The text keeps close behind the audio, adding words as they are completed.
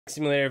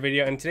Simulator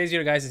video. And today's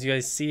video, guys, as you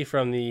guys see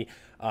from the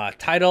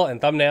title and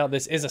thumbnail,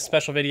 this is a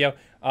special video.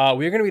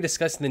 We're going to be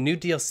discussing the new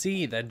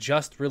DLC that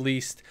just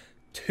released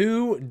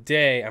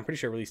today. I'm pretty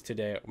sure it released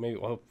today. Maybe,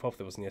 well,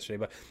 hopefully it wasn't yesterday,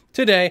 but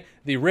today,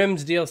 the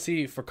Rims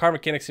DLC for Car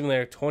Mechanic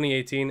Simulator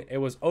 2018. It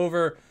was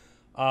over,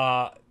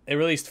 it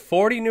released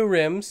 40 new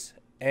rims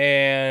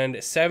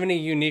and 70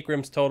 unique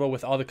rims total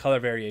with all the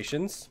color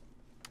variations.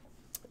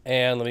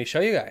 And let me show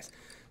you guys.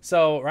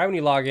 So right when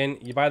you log in,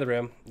 you buy the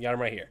rim, you got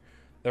them right here.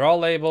 They're all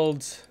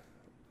labeled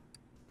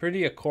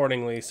pretty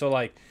accordingly. So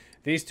like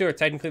these two are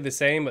technically the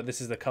same, but this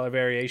is the color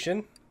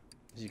variation.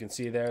 As you can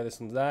see there, this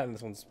one's that and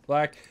this one's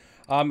black.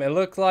 It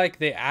looked like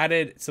they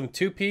added some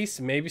 2-piece,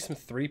 maybe some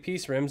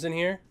 3-piece rims in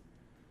here.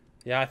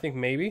 Yeah, I think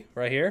maybe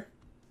right here.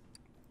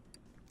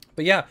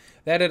 But yeah,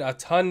 they added a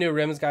ton new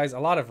rims, guys. A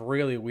lot of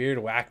really weird,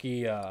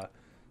 wacky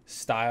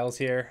styles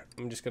here.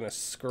 I'm just going to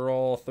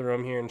scroll through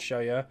them here and show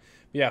you. But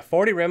yeah,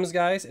 40 rims,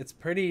 guys. It's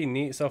pretty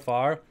neat so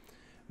far.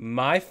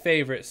 My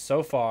favorite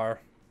so far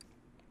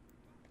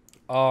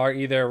are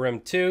either rim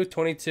 2,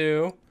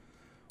 22,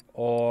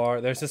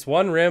 or there's this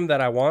one rim that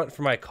I want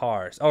for my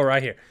cars. Oh,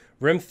 right here.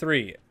 Rim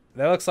 3.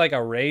 That looks like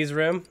a raised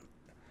rim.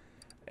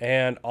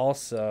 And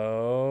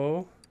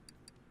also,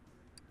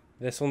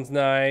 this one's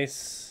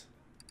nice.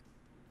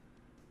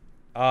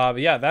 But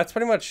yeah, that's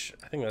pretty much,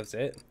 I think that's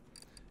it.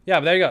 Yeah,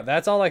 but there you go.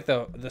 That's all like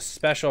the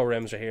special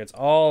rims right here. It's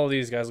all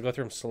these guys. I'll go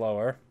through them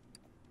slower.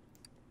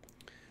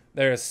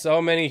 There's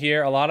so many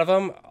here. A lot of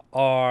them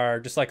are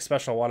just like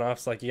special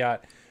one-offs. Like you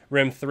got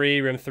rim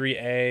 3, rim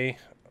 3A,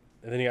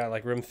 and then you got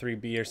like rim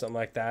 3B or something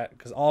like that.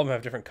 Because all of them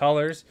have different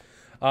colors.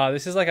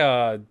 This is like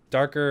a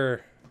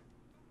darker,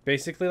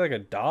 basically like a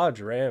Dodge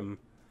rim.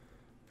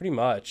 Pretty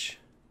much.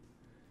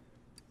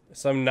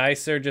 Some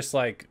nicer, just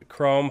like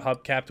chrome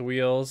hubcapped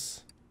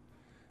wheels.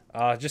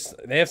 Just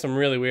they have some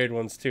really weird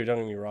ones too, don't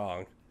get me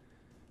wrong.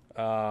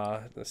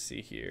 Let's see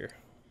here.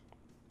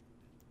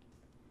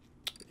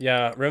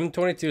 Yeah, rim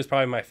 22 is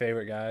probably my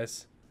favorite,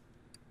 guys.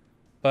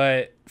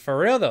 But for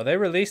real though, they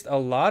released a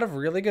lot of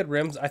really good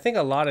rims. I think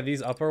a lot of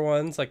these upper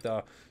ones, like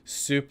the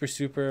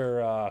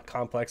super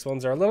complex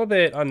ones, are a little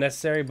bit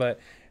unnecessary, but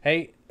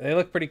hey, they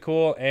look pretty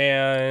cool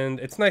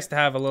and it's nice to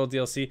have a little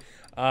DLC.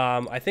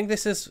 I think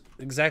this is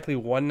exactly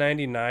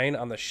 $199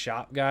 on the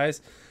shop,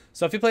 guys.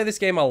 So if you play this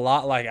game a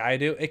lot like I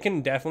do, it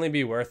can definitely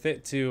be worth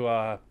it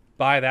to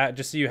buy that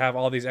just so you have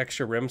all these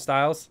extra rim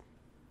styles.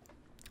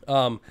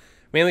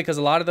 Mainly because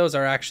a lot of those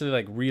are actually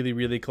like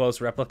really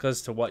close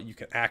replicas to what you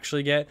can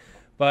actually get.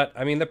 But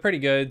I mean, they're pretty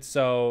good.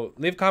 So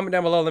leave a comment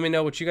down below. Let me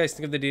know what you guys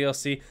think of the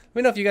DLC. Let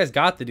me know if you guys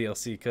got the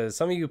DLC, because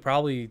some of you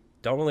probably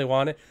don't really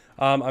want it.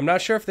 I'm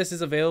not sure if this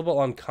is available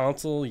on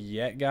console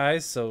yet,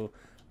 guys. So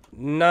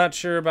not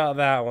sure about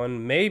that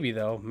one. Maybe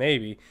though,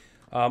 maybe.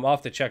 I'll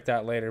have to check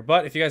that later.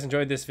 But if you guys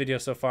enjoyed this video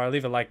so far,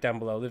 leave a like down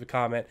below, leave a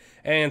comment,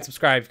 and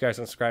subscribe if you guys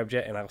haven't subscribed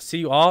yet. And I'll see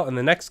you all in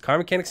the next Car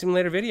Mechanic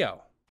Simulator video.